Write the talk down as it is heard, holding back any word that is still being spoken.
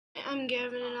I'm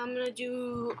Gavin, and I'm gonna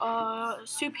do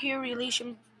superhero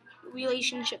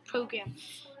relationship program,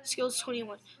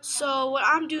 skills21. So what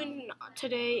I'm doing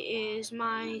today is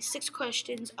my 6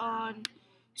 questions on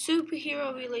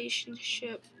superhero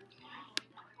relationship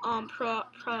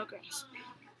progress.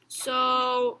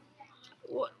 So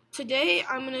today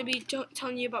I'm gonna be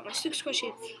telling you about my 6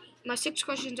 questions. My 6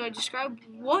 questions are: describe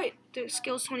what the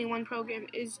Skills21 program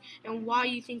is and why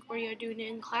you think we are doing it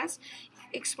in class.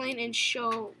 Explain and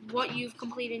show what you've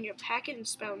completed in your packet and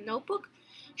spell notebook.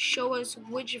 Show us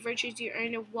which virtues you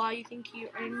earned and why you think you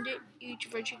earned it. Each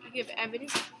virtue you give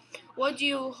evidence. What do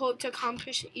you hope to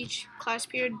accomplish each class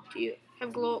period? Do you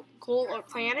have goal or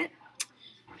plan it?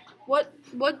 What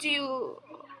do you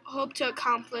hope to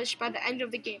accomplish by the end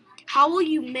of the game? How will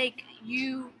you make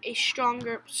you a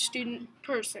stronger student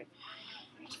person?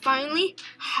 Finally,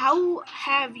 how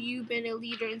have you been a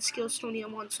leader in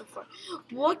Skills21 so far?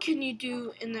 What can you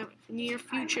do in the near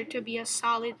future to be a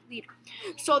solid leader?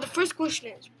 So the first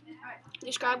question is,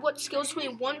 describe what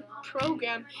Skills21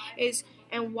 program is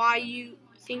and why you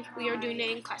think we are doing it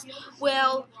in class.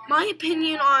 Well, my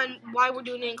opinion on why we're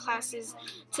doing it in class is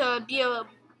to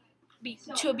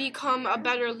become a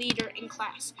better leader in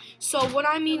class. So what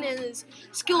I mean is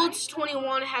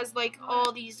Skills21 has like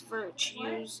all these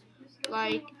virtues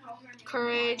like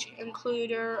courage,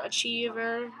 includer,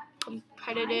 achiever,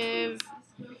 competitive,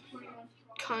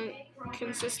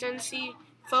 consistency,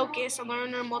 focus, a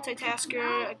learner,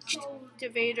 multitasker,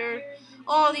 activator,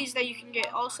 all these that you can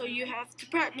get. Also, you have to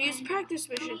use practice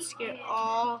missions to get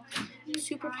all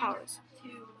superpowers.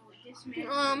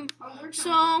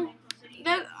 So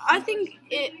that I think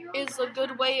it is a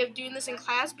good way of doing this in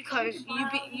class because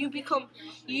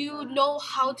you know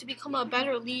how to become a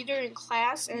better leader in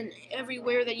class and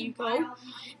everywhere that you go,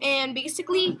 and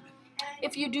basically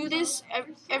if you do this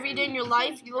every day in your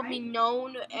life, you will be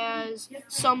known as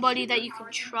somebody that you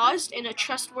can trust, and a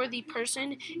trustworthy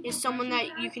person is someone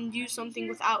that you can do something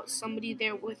without somebody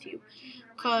there with you,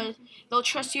 because they'll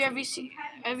trust you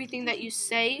everything that you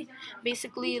say.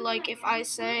 Basically, like if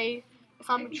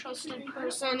I'm a trusted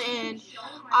person and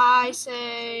I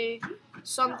say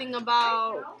something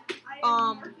about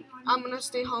I'm gonna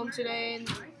stay home today and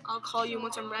I'll call you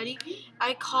once I'm ready.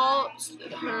 I call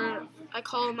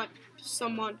my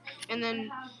someone, and then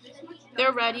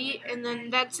they're ready, and then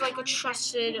that's like a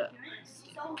trusted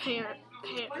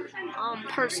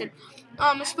person.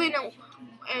 Explain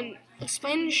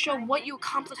and show what you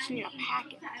accomplished in your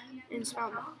packet in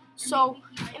spiral. So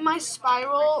in my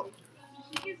spiral,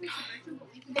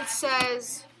 it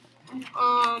says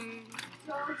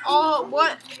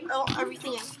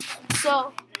everything is.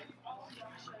 So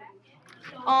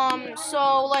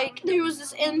like there was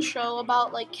this intro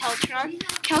about like Keltron.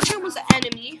 Keltron was the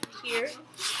enemy here.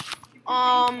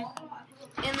 And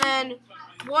then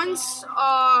once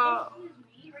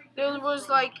there was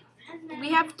like we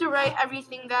have to write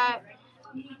everything that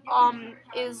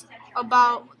is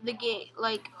about the game,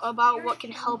 like about what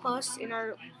can help us in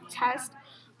our test.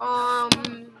 Or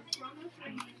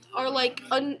like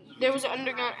there was an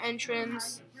underground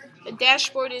entrance. The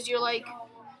dashboard is your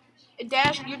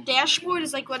dashboard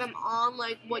is like what I'm on,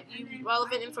 like what you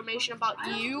relevant information about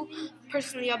you,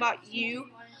 personally about you.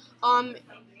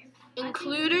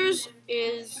 Includers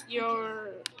is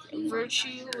your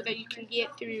virtue that you can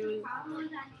get through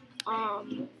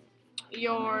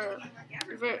your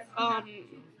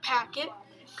packet.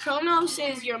 Chronos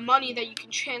is your money that you can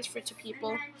transfer to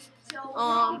people.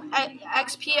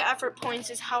 XP effort points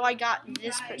is how I got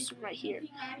this person right here.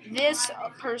 This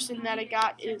person that I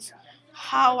got is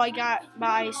how I got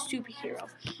my superhero.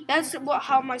 That's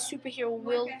how my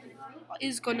superhero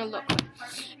is gonna look like.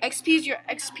 XP is your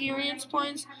experience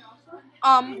points.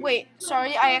 Wait,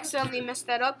 sorry, I accidentally messed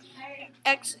that up.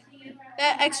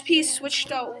 XP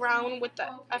switched around with the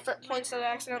effort points that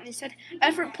I accidentally said.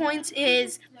 Effort points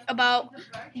is about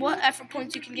what effort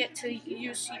points you can get to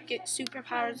use. You get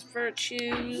superpowers,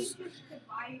 virtues.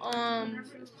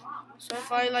 So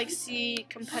if I like see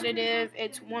competitive,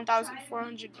 it's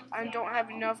 1,400. I don't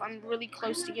have enough. I'm really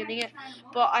close to getting it,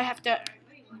 but I have to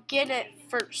get it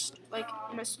first. Like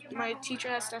my teacher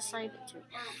has to assign it to me.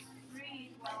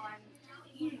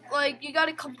 Like you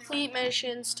gotta complete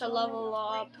missions to level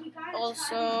up.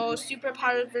 Also,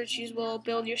 superpowered virtues will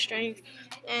build your strength,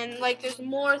 and like there's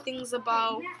more things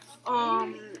about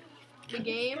the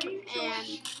game.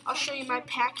 And I'll show you my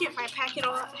packet. My packet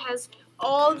has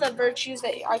all the virtues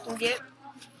that I can get.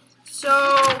 So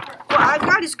what I've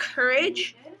got is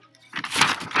courage,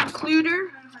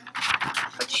 includer,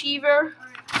 achiever,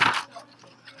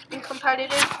 and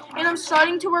competitive. And I'm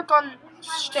starting to work on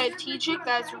strategic.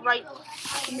 That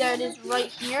is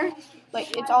right here.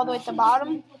 like it's all the way at the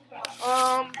bottom.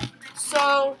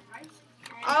 So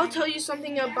I'll tell you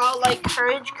something about like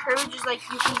courage. Courage is like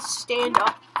you can stand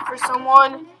up for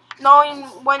someone, knowing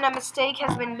when a mistake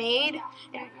has been made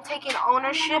and taking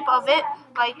ownership of it.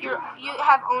 Like you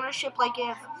have ownership. Like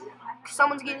if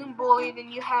someone's getting bullied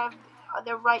and you have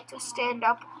the right to stand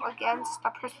up against the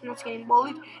person that's getting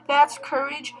bullied. That's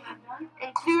courage.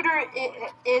 Includer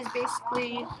is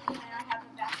basically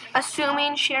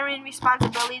assuming, sharing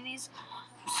responsibilities.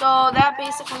 So that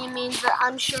basically means that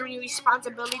I'm sharing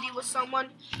responsibility with someone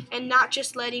and not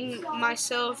just letting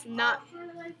myself doing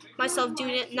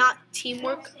it, not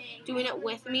teamwork, doing it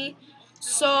with me.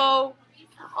 So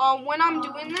when I'm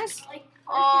doing this,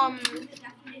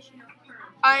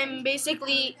 I'm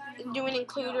basically doing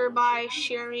includer by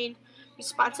sharing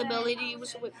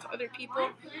responsibilities with other people.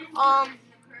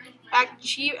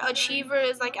 Achiever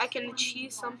is like I can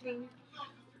achieve something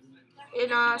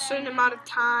in a certain amount of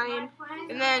time,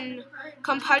 and then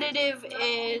competitive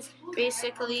is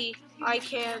basically I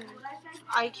can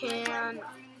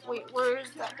wait, where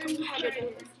is that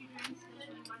competitive?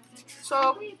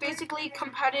 So basically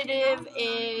competitive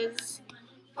is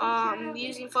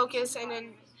using focus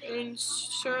and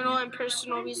internal and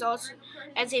personal results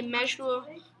as a measure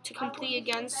to complete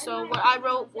against. So what I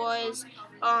wrote was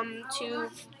to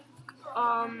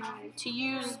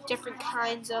use different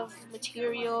kinds of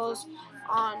materials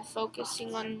on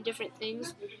focusing on different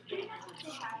things.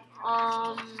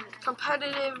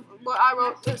 Competitive, what I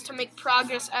wrote is to make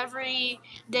progress every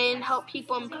day and help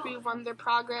people improve on their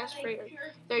progress for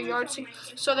their yardstick.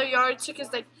 So their yardstick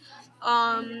is like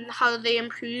how they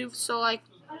improve. So like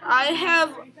I have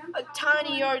a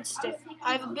tiny yardstick.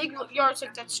 I have a big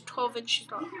yardstick that's 12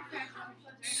 inches long.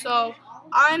 So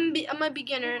I'm a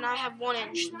beginner and I have 1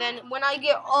 inch. Then when I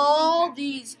get all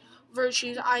these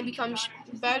virtues, I become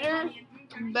better,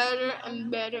 better,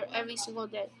 and better every single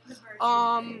day.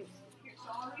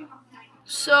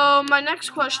 So my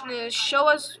next question is: show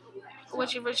us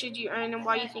which virtue you earn and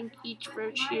why you think each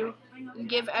virtue.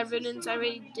 Give evidence. I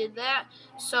already did that.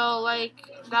 So like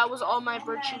that was all my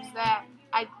virtues that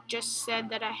I just said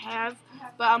that I have,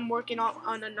 but I'm working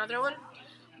on another one.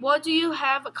 What do you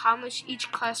have accomplished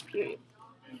each class period?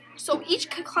 So each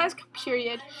class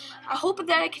period, I hope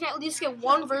that I can at least get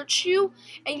one virtue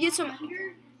and get some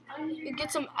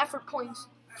effort points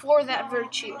for that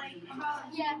virtue.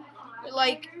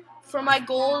 Like for my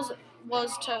goals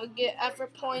was to get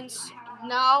effort points.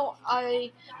 Now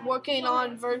I'm working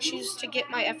on virtues to get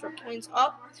my effort points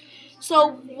up.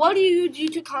 So what do you do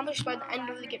to accomplish by the end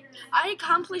of the game? I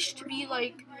accomplished to be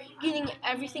like getting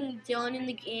everything done in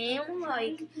the game,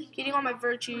 like getting all my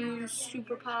virtues,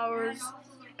 superpowers,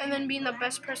 and then being the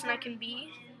best person I can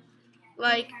be.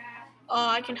 Like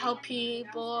I can help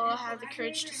people, have the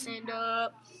courage to stand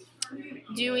up,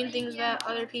 doing things that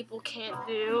other people can't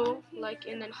do, like,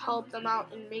 and then help them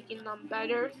out and making them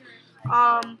better.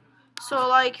 So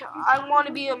like I want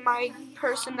to be my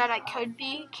person that I could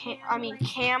be,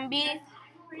 can be,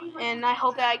 and I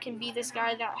hope that I can be this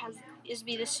guy that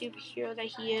be the superhero that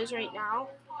he is right now.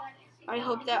 I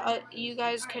hope that you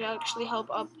guys could actually help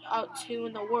out too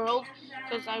in the world,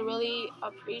 because I really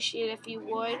appreciate if you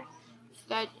would.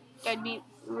 That'd be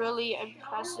really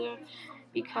impressive,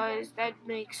 because that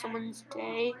makes someone's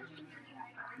day.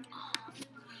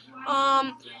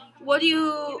 What do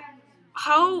you?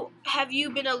 How have you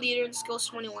been a leader in Skills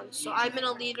 21? So I've been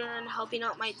a leader in helping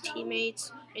out my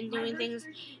teammates and doing things.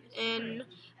 And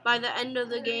by the end of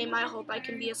the game, I hope I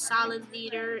can be a solid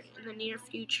leader in the near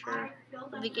future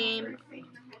of the game.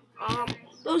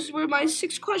 Those were my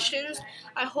 6 questions.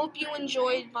 I hope you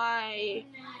enjoyed my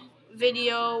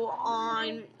video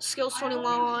on Skills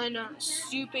 21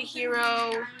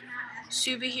 superhero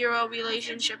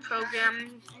relationship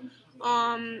program.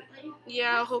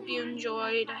 Yeah, I hope you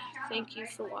enjoyed. Thank you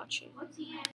for watching.